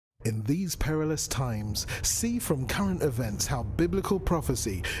In these perilous times, see from current events how biblical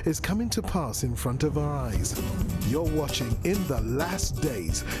prophecy is coming to pass in front of our eyes. You're watching In the Last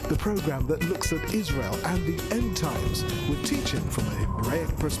Days, the program that looks at Israel and the end times with teaching from a Hebraic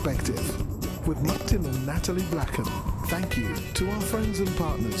perspective. With Martin and Natalie Blackham, thank you to our friends and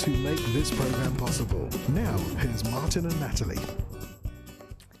partners who make this program possible. Now, here's Martin and Natalie.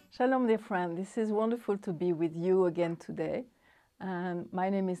 Shalom, dear friend. This is wonderful to be with you again today. And my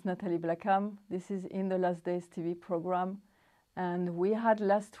name is Natalie Blackham. This is In the Last Days TV program. And we had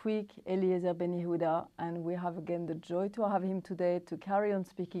last week Eliezer ben Yehuda, and we have again the joy to have him today to carry on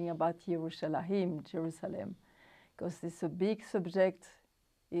speaking about Jerusalem, because this is a big subject,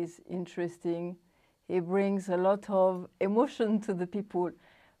 is interesting. He brings a lot of emotion to the people,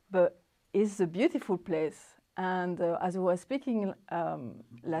 but it's a beautiful place. And as we were speaking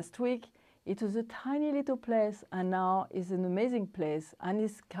last week, it was a tiny little place, and now it's an amazing place, and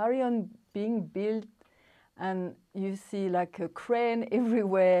it's carry on being built, and you see like a crane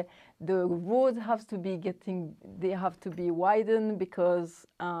everywhere. The roads have to be widened because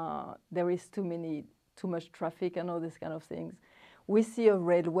there is too much traffic and all this kind of things. We see a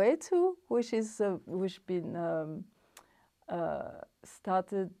railway too, which been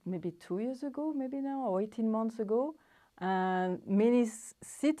started maybe 2 years ago, maybe now, or 18 months ago. And many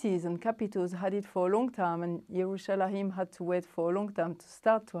cities and capitals had it for a long time, and Jerusalem had to wait for a long time to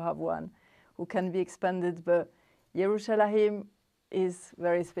start to have one who can be expanded, but Jerusalem is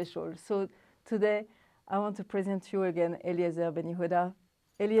very special. So today I want to present to you again Eliezer ben Yehuda.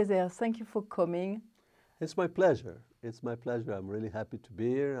 Eliezer, thank you for coming. It's my pleasure. It's my pleasure. I'm really happy to be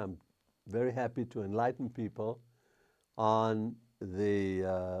here. I'm very happy to enlighten people on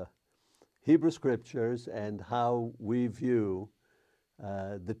the Hebrew Scriptures and how we view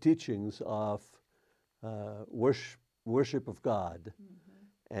the teachings of worship of God.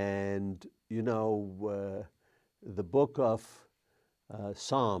 Mm-hmm. And, you know, the book of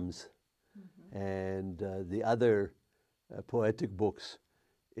Psalms mm-hmm. and the other poetic books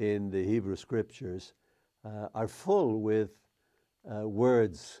in the Hebrew Scriptures are full with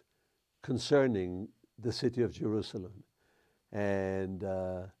words concerning the city of Jerusalem. And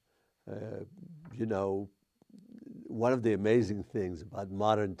you know, one of the amazing things about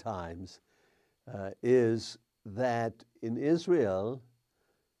modern times is that in Israel,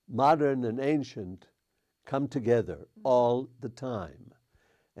 modern and ancient come together all the time.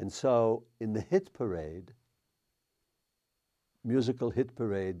 And so in the hit parade, musical hit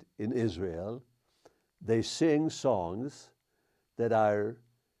parade in Israel, they sing songs that are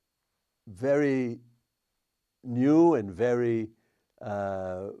very new and very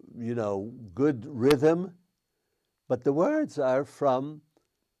you know, good rhythm, but the words are from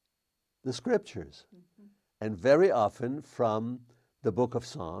the Scriptures, mm-hmm. and very often from the book of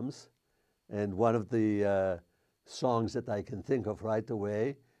Psalms. And one of the songs that I can think of right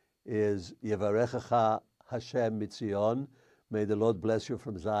away is Yevarechecha Hashem Mitzion, may the Lord bless you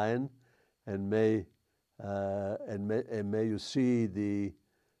from Zion, and may you see the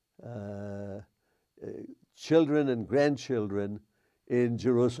children and grandchildren in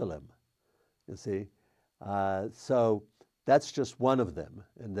Jerusalem, you see. So that's just one of them,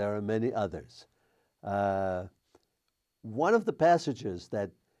 and there are many others. One of the passages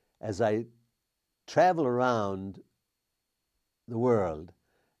that, as I travel around the world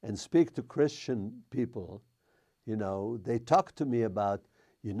and speak to Christian people, you know, they talk to me about,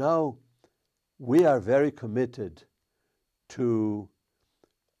 you know, we are very committed to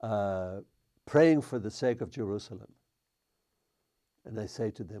praying for the sake of Jerusalem. And I say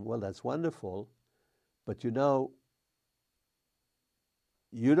to them, well, that's wonderful, but you know,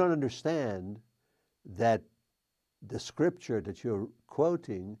 you don't understand that the scripture that you're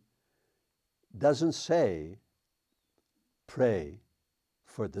quoting doesn't say, pray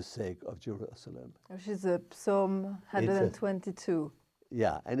for the sake of Jerusalem. Which is a Psalm 122.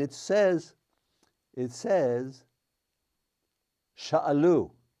 Yeah, and it says, Sha'alu,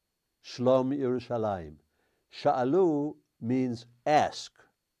 Shlom Yerushalayim. Sha'alu means ask.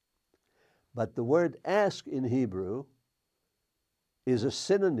 But the word ask in Hebrew is a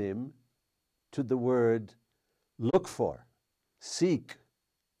synonym to the word look for, seek.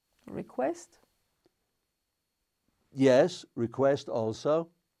 Request? Yes, request also,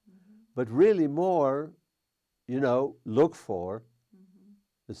 mm-hmm. but really more, you know, look for, mm-hmm.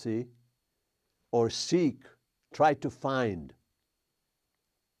 you see, or seek, try to find,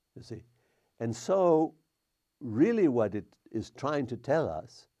 you see. And so really what it is trying to tell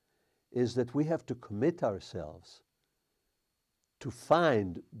us is that we have to commit ourselves to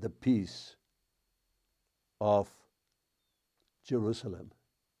find the peace of Jerusalem.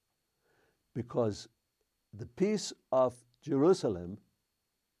 because the peace of Jerusalem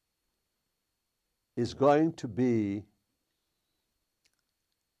is going to be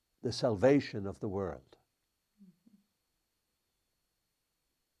the salvation of the world.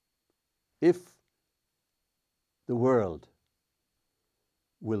 If the world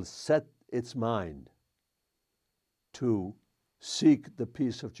will set its mind to seek the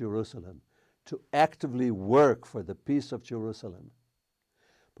peace of Jerusalem, to actively work for the peace of Jerusalem.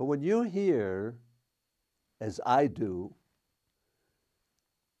 But when you hear, as I do,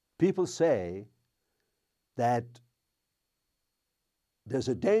 people say that there's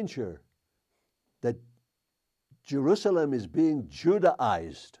a danger that Jerusalem is being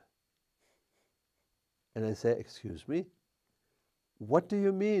Judaized. And I say, excuse me, what do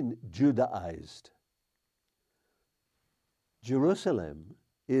you mean Judaized? Jerusalem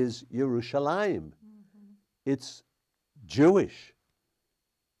is Yerushalayim. It's Jewish.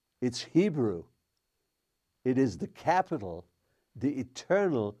 It's Hebrew. It is the capital, the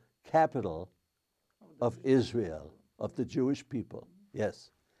eternal capital of Israel, of the Jewish people.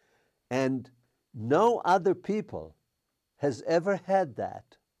 Yes. And no other people has ever had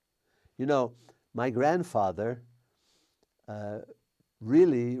that. You know, my grandfather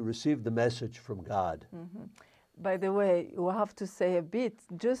really received the message from God. By the way, you have to say a bit,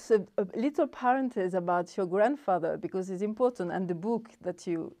 just a little parenthesis about your grandfather, because it's important. And the book that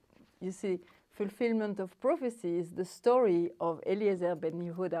you see, Fulfillment of Prophecy, is the story of Eliezer ben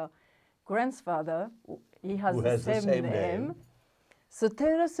Yehuda, grandfather. He has the same name. So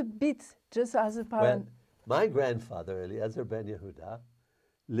tell us a bit, just as a parent. Well, my grandfather, Eliezer ben Yehuda,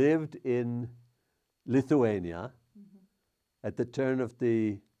 lived in Lithuania at the turn of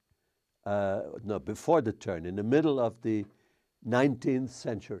the before the turn, in the middle of the 19th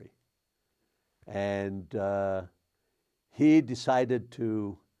century. And he decided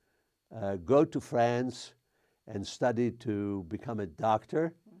to go to France and study to become a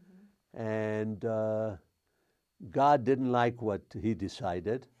doctor. And God didn't like what he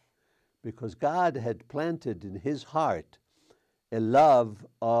decided, because God had planted in his heart a love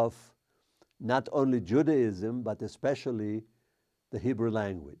of not only Judaism, but especially the Hebrew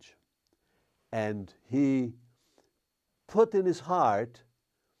language. And he put in his heart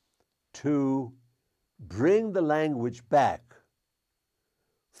to bring the language back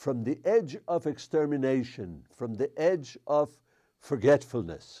from the edge of extermination, from the edge of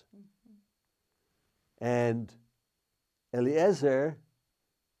forgetfulness. And Eliezer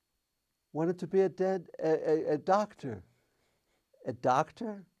wanted to be a doctor. A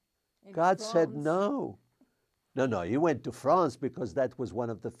doctor? God said no. No, he went to France because that was one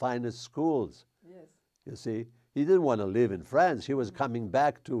of the finest schools. Yes. You see, he didn't want to live in France. He was coming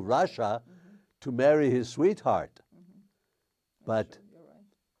back to Russia to marry his sweetheart. But,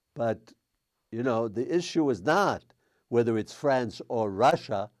 you know, the issue was not whether it's France or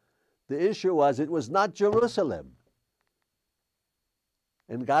Russia. The issue was it was not Jerusalem.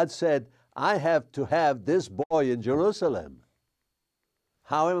 And God said, I have to have this boy in Jerusalem.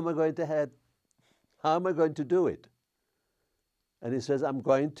 How am I going to do it? And he says, I'm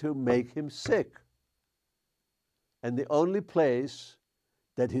going to make him sick. And the only place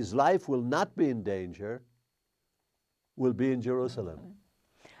that his life will not be in danger will be in Jerusalem.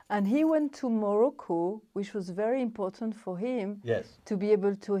 And he went to Morocco, which was very important for him, Yes. to be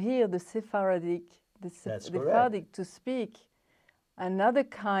able to hear the Sephardic, to speak another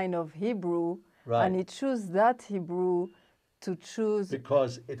kind of Hebrew. Right. And he chose that Hebrew to choose.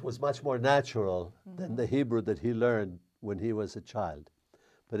 Because it was much more natural than the Hebrew that he learned when he was a child.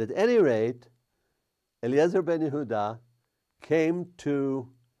 But at any rate, Eliezer ben Yehuda came to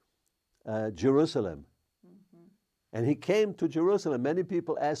Jerusalem. And he came to Jerusalem. Many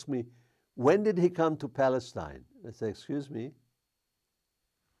people ask me, when did he come to Palestine? I say, excuse me,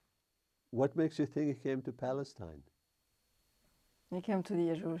 what makes you think he came to Palestine? He came to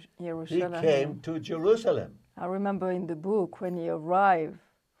the Jerusalem. He came to Jerusalem. I remember in the book when he arrived,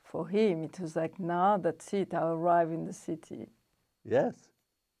 for him, it was like, now that's it, I arrive in the city. Yes.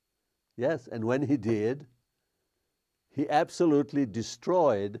 Yes, and when he did, he absolutely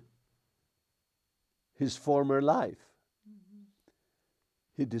destroyed his former life.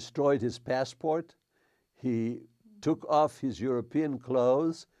 He destroyed his passport. He took off his European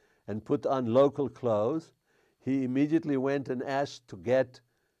clothes and put on local clothes. He immediately went and asked to get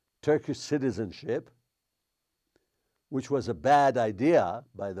Turkish citizenship, which was a bad idea,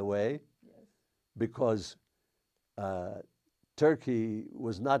 by the way, because Turkey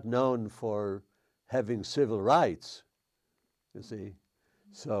was not known for having civil rights, you see.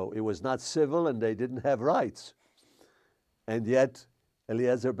 So it was not civil and they didn't have rights. And yet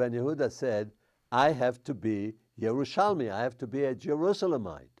Eliezer ben Yehuda said, I have to be Yerushalmi, I have to be a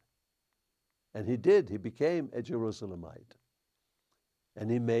Jerusalemite. And he did, he became a Jerusalemite. And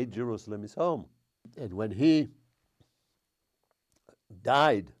he made Jerusalem his home. And when he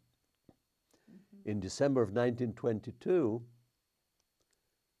died in December of 1922,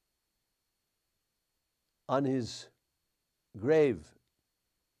 on his grave,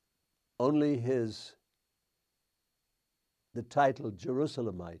 only the title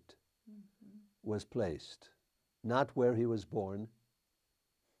Jerusalemite was placed, not where he was born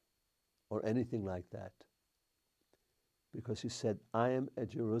or anything like that, because he said, I am a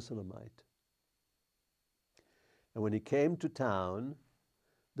Jerusalemite. And when he came to town,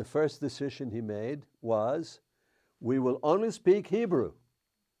 the first decision he made was, we will only speak Hebrew.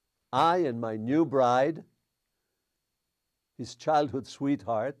 I and my new bride, his childhood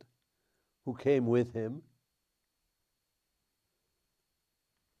sweetheart, who came with him,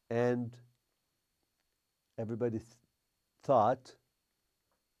 and everybody thought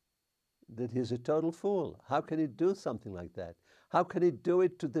that he's a total fool. How can he do something like that? How can he do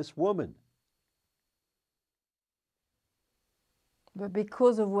it to this woman? But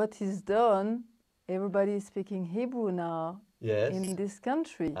because of what he's done, everybody is speaking Hebrew now Yes, in this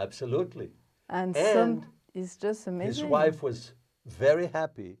country. absolutely. And it's just amazing. His wife was very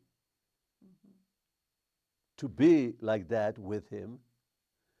happy to be like that with him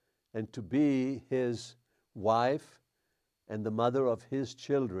and to be his wife and the mother of his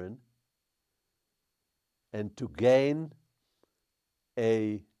children and to gain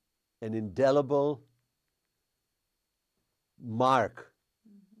an indelible mark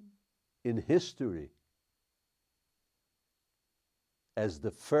in history as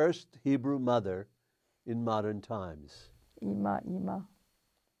the first Hebrew mother in modern times. Ima.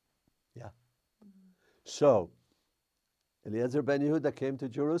 Yeah. So, Eliezer ben Yehuda came to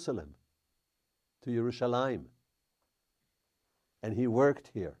Jerusalem, to Yerushalayim, and he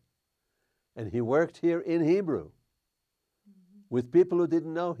worked here. And he worked here in Hebrew with people who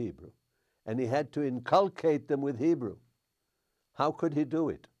didn't know Hebrew. And he had to inculcate them with Hebrew. How could he do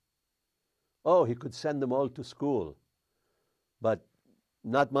it? Oh, he could send them all to school, but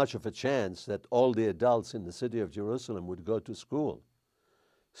not much of a chance that all the adults in the city of Jerusalem would go to school.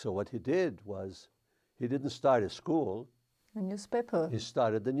 So what he did was, he didn't start a school. A newspaper. He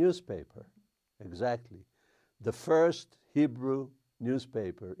started the newspaper. Exactly. The first Hebrew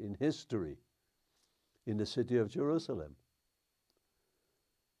newspaper in history in the city of Jerusalem.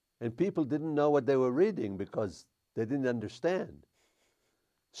 And people didn't know what they were reading because they didn't understand.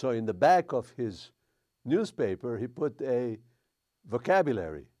 So in the back of his newspaper, he put a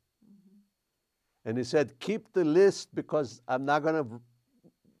vocabulary. And he said, keep the list because I'm not going to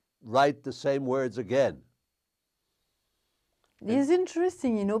write the same words again. It's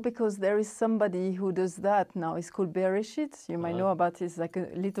interesting, you know, because there is somebody who does that now. It's called Bereshit. You might know about it. It's like a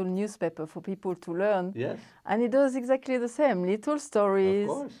little newspaper for people to learn. Yes. And it does exactly the same. Little stories.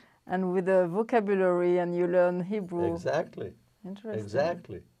 Of course. And with a vocabulary, and you learn Hebrew. Exactly. Interesting.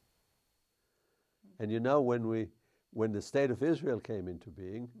 Exactly. And you know, when the state of Israel came into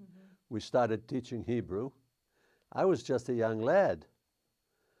being, we started teaching Hebrew. I was just a young lad.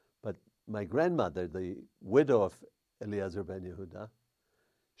 But my grandmother, the widow of Eliezer ben Yehuda,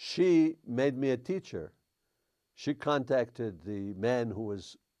 she made me a teacher. She contacted the man who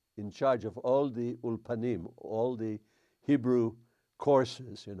was in charge of all the ulpanim, all the Hebrew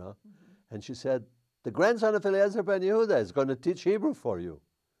courses, you know. And she said, the grandson of Eliezer ben Yehuda is going to teach Hebrew for you.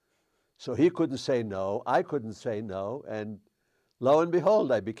 So he couldn't say no, I couldn't say no, and lo and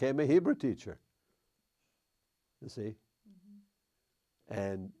behold, I became a Hebrew teacher. You see?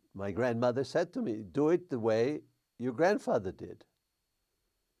 And my grandmother said to me, do it the way your grandfather did.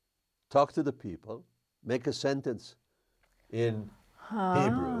 Talk to the people, make a sentence in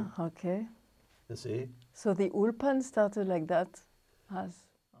Hebrew. Okay. You see? So the Ulpan started like that?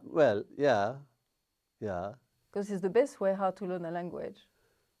 Well, yeah. Because it's the best way how to learn a language.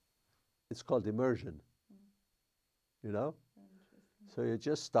 It's called immersion. You know? So you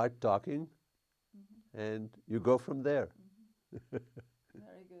just start talking and you go from there. Very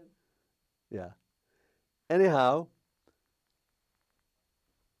good. Yeah. Anyhow,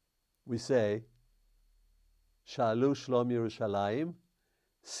 we say, Shalu Shlom Yerushalayim,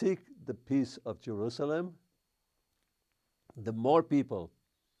 seek the peace of Jerusalem. The more people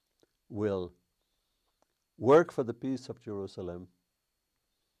will work for the peace of Jerusalem,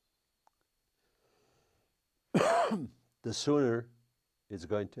 the sooner it's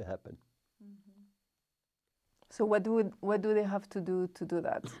going to happen. So what do they have to do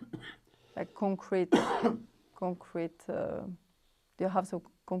that? Like concrete Do you have some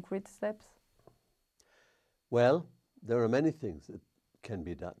concrete steps? Well, there are many things that can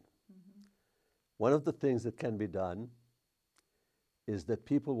be done. One of the things that can be done is that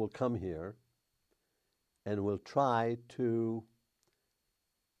people will come here and will try to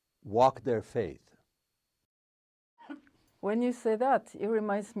walk their faith. When you say that, it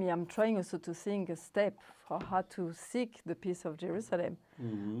reminds me, I'm trying also to think a step for how to seek the peace of Jerusalem.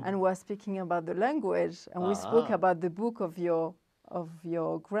 And we're speaking about the language, and we spoke about the book of the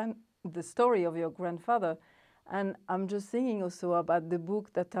story of your grandfather. And I'm just thinking also about the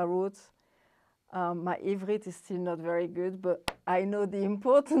book that I wrote. My Ivrit is still not very good, but I know the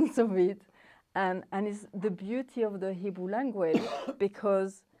importance of it. And it's the beauty of the Hebrew language,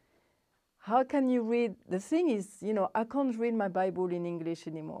 because how can you read? The thing is, you know, I can't read my Bible in English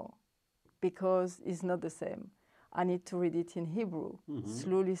anymore because it's not the same. I need to read it in Hebrew,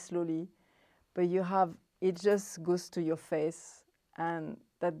 slowly. But you have, it just goes to your face, and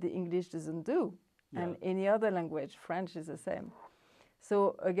that the English doesn't do. Yeah. And any other language, French is the same.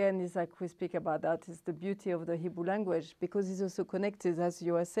 So again, it's like we speak about that, it's the beauty of the Hebrew language, because it's also connected, as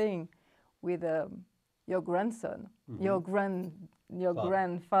you were saying, with your grandson, your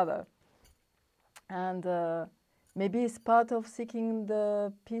grandfather. And maybe it's part of seeking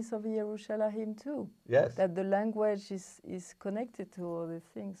the peace of Jerusalem too. Yes. That the language is connected to all these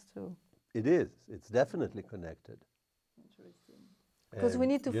things too. It is. It's definitely connected. Interesting. Because we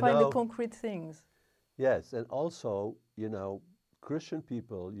need to find the concrete things. Yes, and also, you know, Christian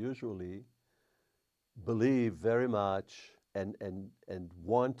people usually believe very much and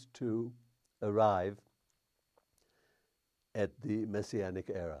want to arrive at the Messianic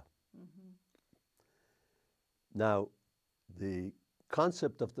era. Now, the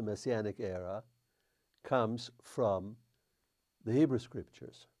concept of the Messianic era comes from the Hebrew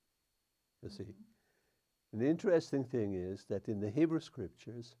Scriptures, you see. And the interesting thing is that in the Hebrew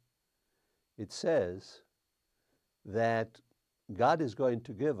Scriptures, it says that God is going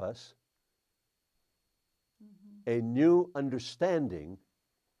to give us a new understanding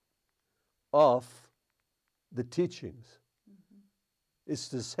of the teachings. It's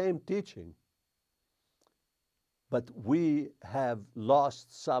the same teaching, but we have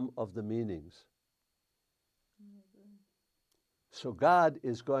lost some of the meanings. So God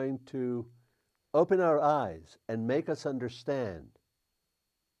is going to open our eyes and make us understand.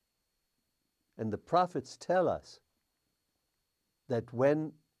 And the prophets tell us that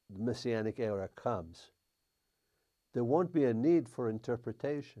when the Messianic era comes, there won't be a need for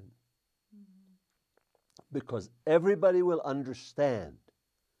interpretation, because everybody will understand.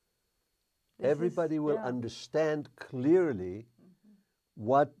 Everybody will understand clearly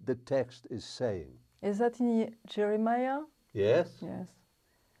what the text is saying. Is that in Jeremiah? Yes. Yes.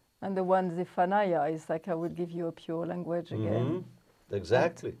 And the one Zephaniah is like, I will give you a pure language again.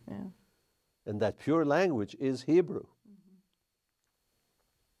 Exactly. Yeah. And that pure language is Hebrew.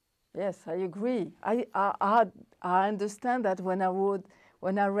 Yes, I agree. I understand that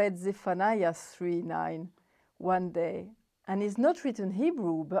when I read Zephaniah 3:9 one day, and it's not written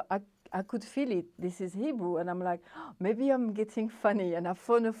Hebrew, but I could feel it. This is Hebrew, and I'm like, oh, maybe I'm getting funny. And I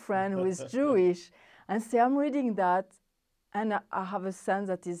phone a friend who is Jewish, and say, I'm reading that, and I have a son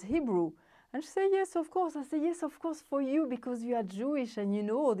that is Hebrew. And she say, yes, of course. I say, yes, of course, for you, because you are Jewish and you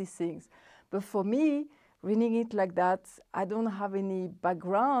know all these things. But for me, reading it like that, I don't have any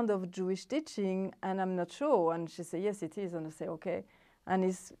background of Jewish teaching, and I'm not sure. And she said, yes, it is. And I say, okay. And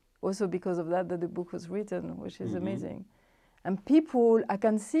it's also because of that the book was written, which is amazing. And people, I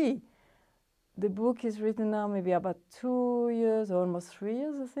can see, the book is written now maybe about 2 years, almost 3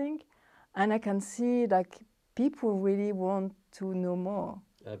 years, I think. And I can see, like, people really want to know more.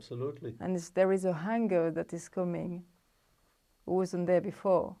 Absolutely. And there is a hunger that is coming, who wasn't there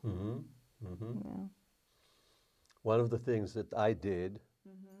before. Yeah. One of the things that I did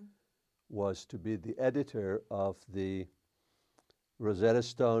was to be the editor of the Rosetta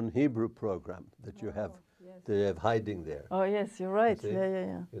Stone Hebrew program that you have, that you have hiding there. Oh yes, you're right. You see?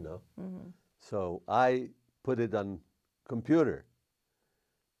 Yeah. You know, so I put it on computer.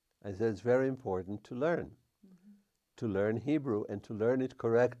 I said it's very important to learn Hebrew and to learn it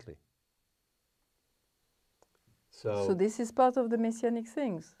correctly. So this is part of the Messianic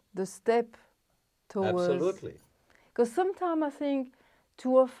things, the step towards. Absolutely. Because sometimes I think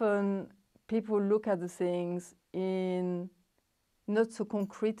too often people look at the things in not so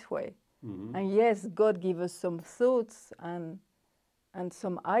concrete way. And yes, God gives us some thoughts and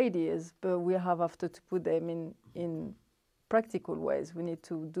some ideas, but we have to put them in practical ways. We need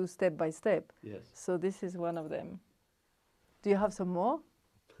to do step by step. Yes. So this is one of them. Do you have some more?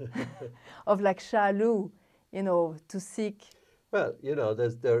 Of like Shalu, you know, to seek. Well, you know,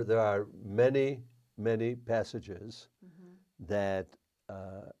 there are many passages that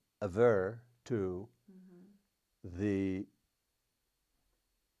aver to the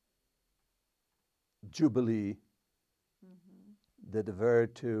Jubilee, that aver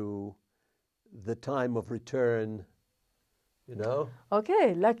to the time of return, you know?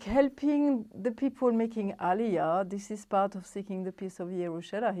 Okay, like helping the people making Aliyah, this is part of seeking the peace of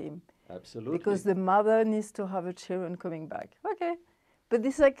Yerushalayim. Absolutely. Because the mother needs to have her children coming back. Okay. But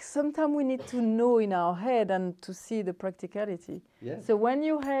it's like sometimes we need to know in our head and to see the practicality. Yes. So when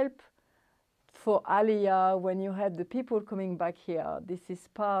you help for Aliyah, when you help the people coming back here, this is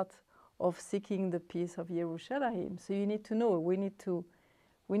part of seeking the peace of Yerushalayim. So you need to know, we need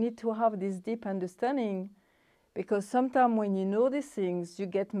to have this deep understanding, because sometimes when you know these things, you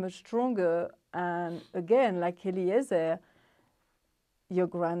get much stronger. And again, like Eliezer, your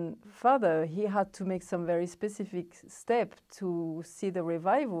grandfather, he had to make some very specific step to see the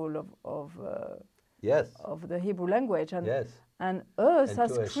revival of Yes. of the Hebrew language. And, Yes. and us And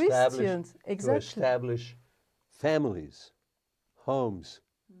as to Christians, To exactly. establish families, homes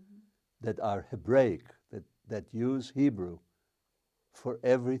that are Hebraic, that use Hebrew for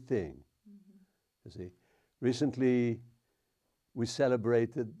everything. You see, recently we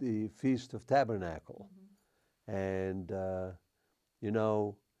celebrated the Feast of Tabernacle, and you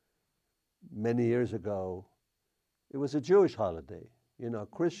know, many years ago, it was a Jewish holiday. You know,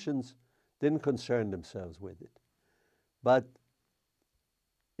 Christians didn't concern themselves with it. But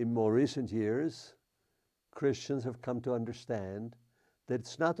in more recent years, Christians have come to understand that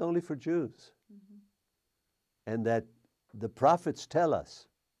it's not only for Jews, and that the prophets tell us,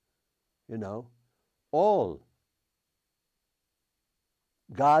 you know, all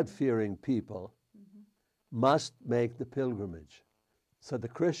God-fearing people must make the pilgrimage. So the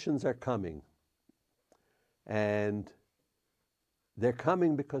Christians are coming, and they're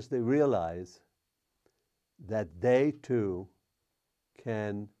coming because they realize that they too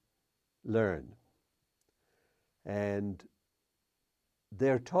can learn. And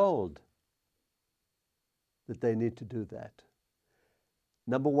they're told that they need to do that.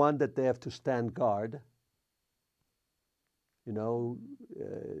 Number one, that they have to stand guard. You know,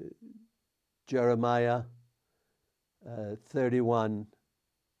 Jeremiah 31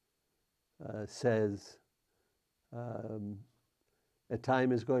 says, a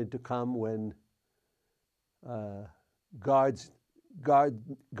time is going to come when guards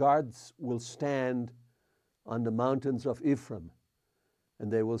will stand on the mountains of Ephraim,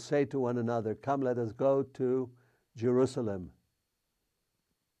 and they will say to one another, "Come, let us go to Jerusalem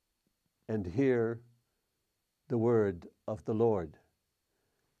and hear the word of the Lord.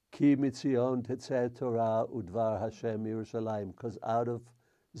 Ki mitzion tetzeh Torah udvar Hashem Yerushalayim," because out of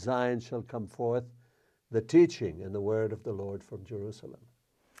Zion shall come forth the teaching and the word of the Lord from Jerusalem.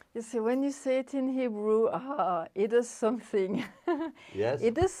 You see, when you say it in Hebrew, it does something. Yes.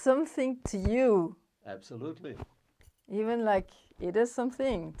 It does something to you. Absolutely. Even like it does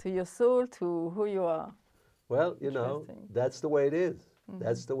something to your soul, to who you are. Well, you know, Interesting. that's the way it is.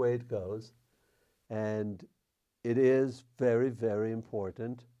 That's the way it goes. And it is very, very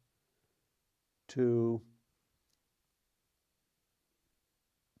important to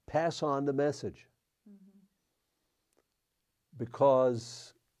pass on the message.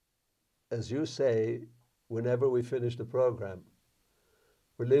 Because, as you say, whenever we finish the program,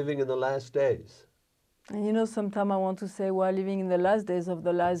 we're living in the last days. And you know, sometimes I want to say we're living in the last days of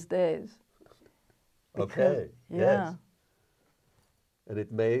the last days. Okay, yeah. yes. And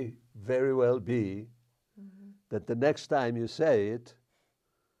it may very well be that the next time you say it,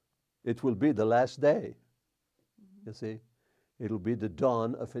 it will be the last day. You see, it'll be the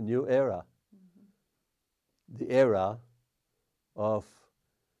dawn of a new era. The era of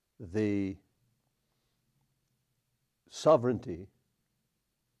the sovereignty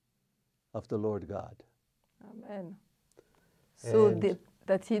of the Lord God. Amen. So And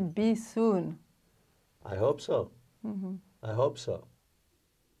that it be soon. I hope so. I hope so.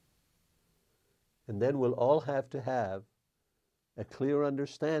 And then we'll all have to have a clear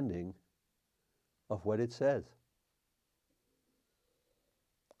understanding of what it says.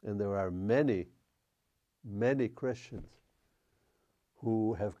 And there are many, many Christians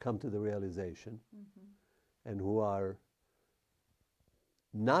who have come to the realization and who are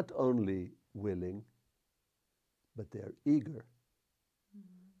not only willing, but they're eager.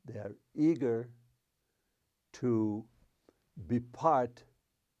 They are eager to be part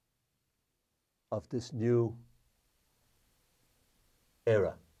of this new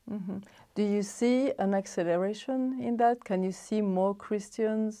era. Do you see an acceleration in that? Can you see more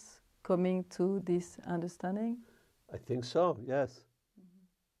Christians coming to this understanding? I think so, yes.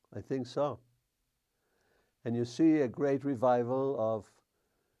 I think so. And you see a great revival of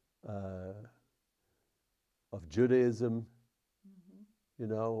Judaism, you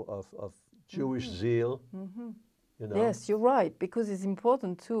know, of Jewish zeal. You know? Yes, you're right, because it's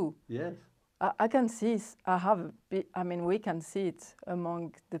important too. Yes. I can see, we can see it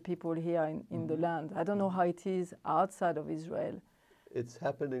among the people here in the land. I don't know how it is outside of Israel. It's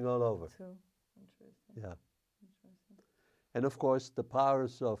happening all over. So interesting. Yeah. Interesting. And of course, the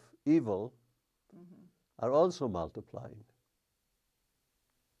powers of evil are also multiplying.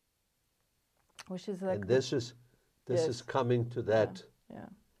 Which is like and this is coming to that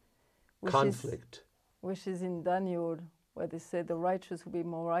conflict. Which is in Daniel, where they say the righteous will be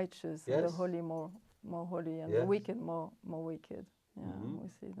more righteous, and the holy more holy, and the wicked more wicked. Yeah, we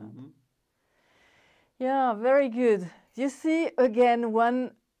see that. Yeah, very good. You see, again,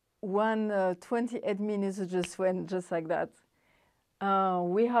 one 28 minutes just went just like that.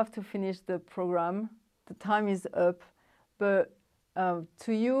 We have to finish the program. The time is up. But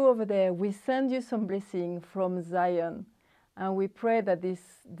to you over there, we send you some blessing from Zion. And we pray that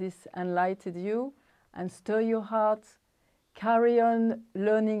this enlightened you and stir your heart. Carry on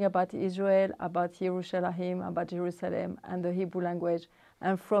learning about Israel, about Jerusalem, and the Hebrew language.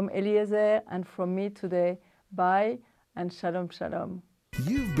 And from Eliezer and from me today, bye and shalom, shalom.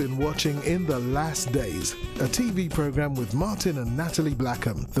 You've been watching In the Last Days, a TV program with Martin and Natalie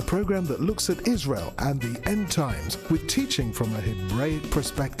Blackham, the program that looks at Israel and the end times with teaching from a Hebraic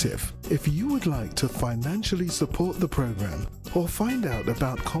perspective. If you would like to financially support the program or find out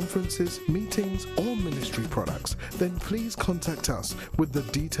about conferences, meetings, or ministry products, then please contact us with the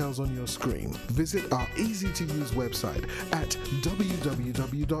details on your screen. Visit our easy-to-use website at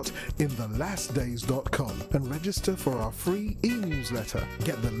www.inthelastdays.com and register for our free e-newsletter.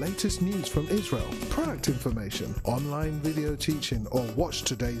 Get the latest news from Israel, product information, online video teaching, or watch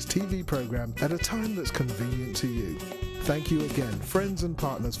today's TV program at a time that's convenient to you. Thank you again, friends and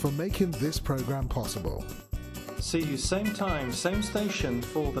partners, for making this program possible. See you same time, same station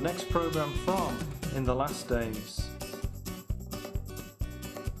for the next program from In the Last Days.